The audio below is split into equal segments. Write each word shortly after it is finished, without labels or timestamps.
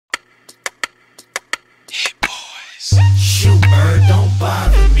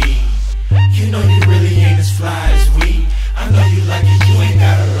bother me. You know you really ain't as fly as we. I know you like it, you ain't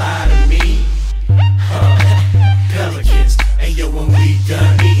gotta lie to me. Pelicans, and yo, when we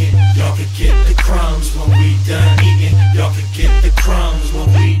done eating, y'all could get the crumbs. When we done eating, y'all could get the crumbs. When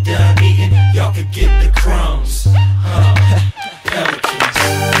we done eating, y'all could get the crumbs. Pelicans.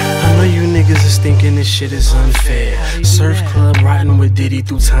 I know you niggas is thinking this shit is unfair. Surf Club riding with Diddy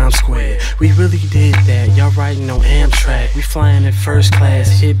through Times Square. We really did that, y'all riding on Amtrak. We flying in first class,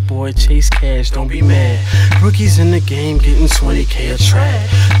 hit boy, chase cash, don't be mad. Rookies in the game getting 20K a track.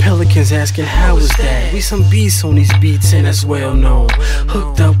 Pelicans asking how is that? We some beasts on these beats and that's well known.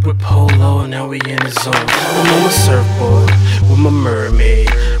 Hooked up with Polo, now we in the zone. I'm on my surfboard with my mermaid,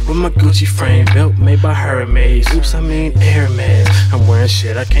 with my Gucci frame built made by Hermes. Oops, I mean Hermes. I'm wearing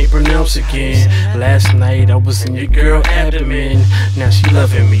shit I can't pronounce again. Last night I was in your girl abdomen. Now she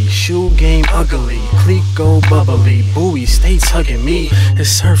loving me. Shoe game ugly, clique go bubbly. Bowie states hugging me. It's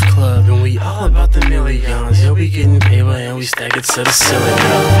Surf Club and we all about the millions. Yeah, we getting paper and we stack it to the ceiling.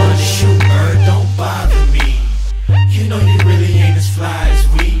 Shoot, bird, don't bother me. You know you really ain't as fly as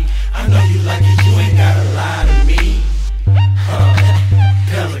we. I know you like it, you ain't gotta lie to me.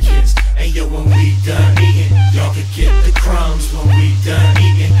 Pelicans, and yo, when we done eating, y'all could get the crumbs. When we done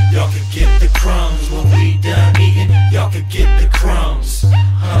eating, y'all could get the crumbs. When we done eating, y'all could get the crumbs.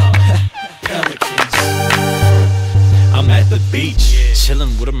 Pelicans. I'm at the beach,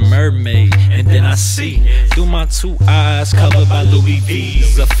 chillin' with a mermaid, and then I see, through my two eyes covered by Louis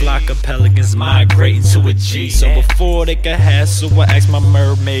V's, a flock of pelicans migrating to a G. So before they could hassle, I asked my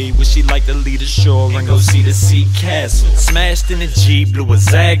mermaid, would she like to lead ashore and go see the sea castle? Smashed in a G, blew a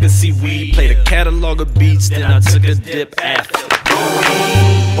zag of seaweed, played a catalog of beats, then I took a dip after.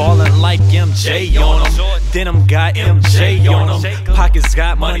 Ballin' like MJ on them, denim got MJ on them, pockets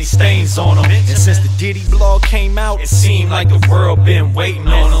got money stains on them. And since the Diddy blog came out, it seemed like the world been waiting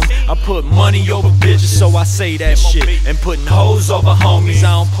on them. I put money over bitches, so I say that shit. And putting hoes over homies,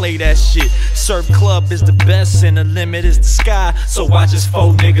 I don't play that shit. Surf Club is the best and the limit is the sky, so watch us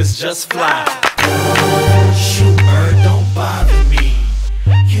 4 niggas just fly. Shoot, bird, don't bother me.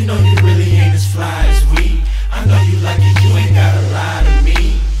 You know you really ain't as fly as we. I know you like it, you ain't gotta lie to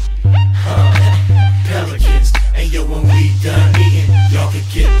me. Pelicans, and yo, when we done eating, y'all could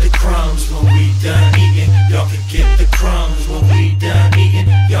get the crumbs. When we done eating, y'all could get the crumbs. When we done eating,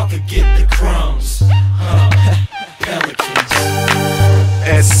 y'all could get the crumbs. Pelicans.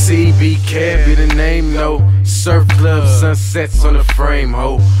 SCBK be the name, no. Surf Club, sunsets on the frame,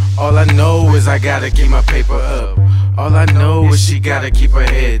 ho. All I know is I gotta keep my paper up. All I know is she gotta keep her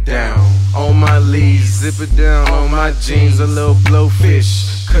head down. On my leaves, zip it down on my jeans, a little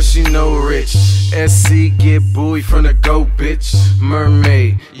blowfish, cause she know rich. SC get buoy from the goat, bitch.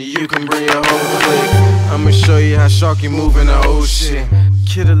 Mermaid, you can bring your whole clique. I'ma show you how Sharky move in the ocean.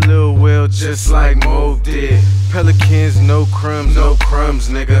 Kid a little whale just like Mo did. Pelicans, no crumbs,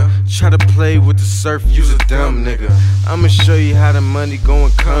 nigga. Try to play with the surf, use a dumb nigga. I'ma show you how the money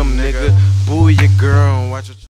gon' come, nigga. Buoy your girl and watch her.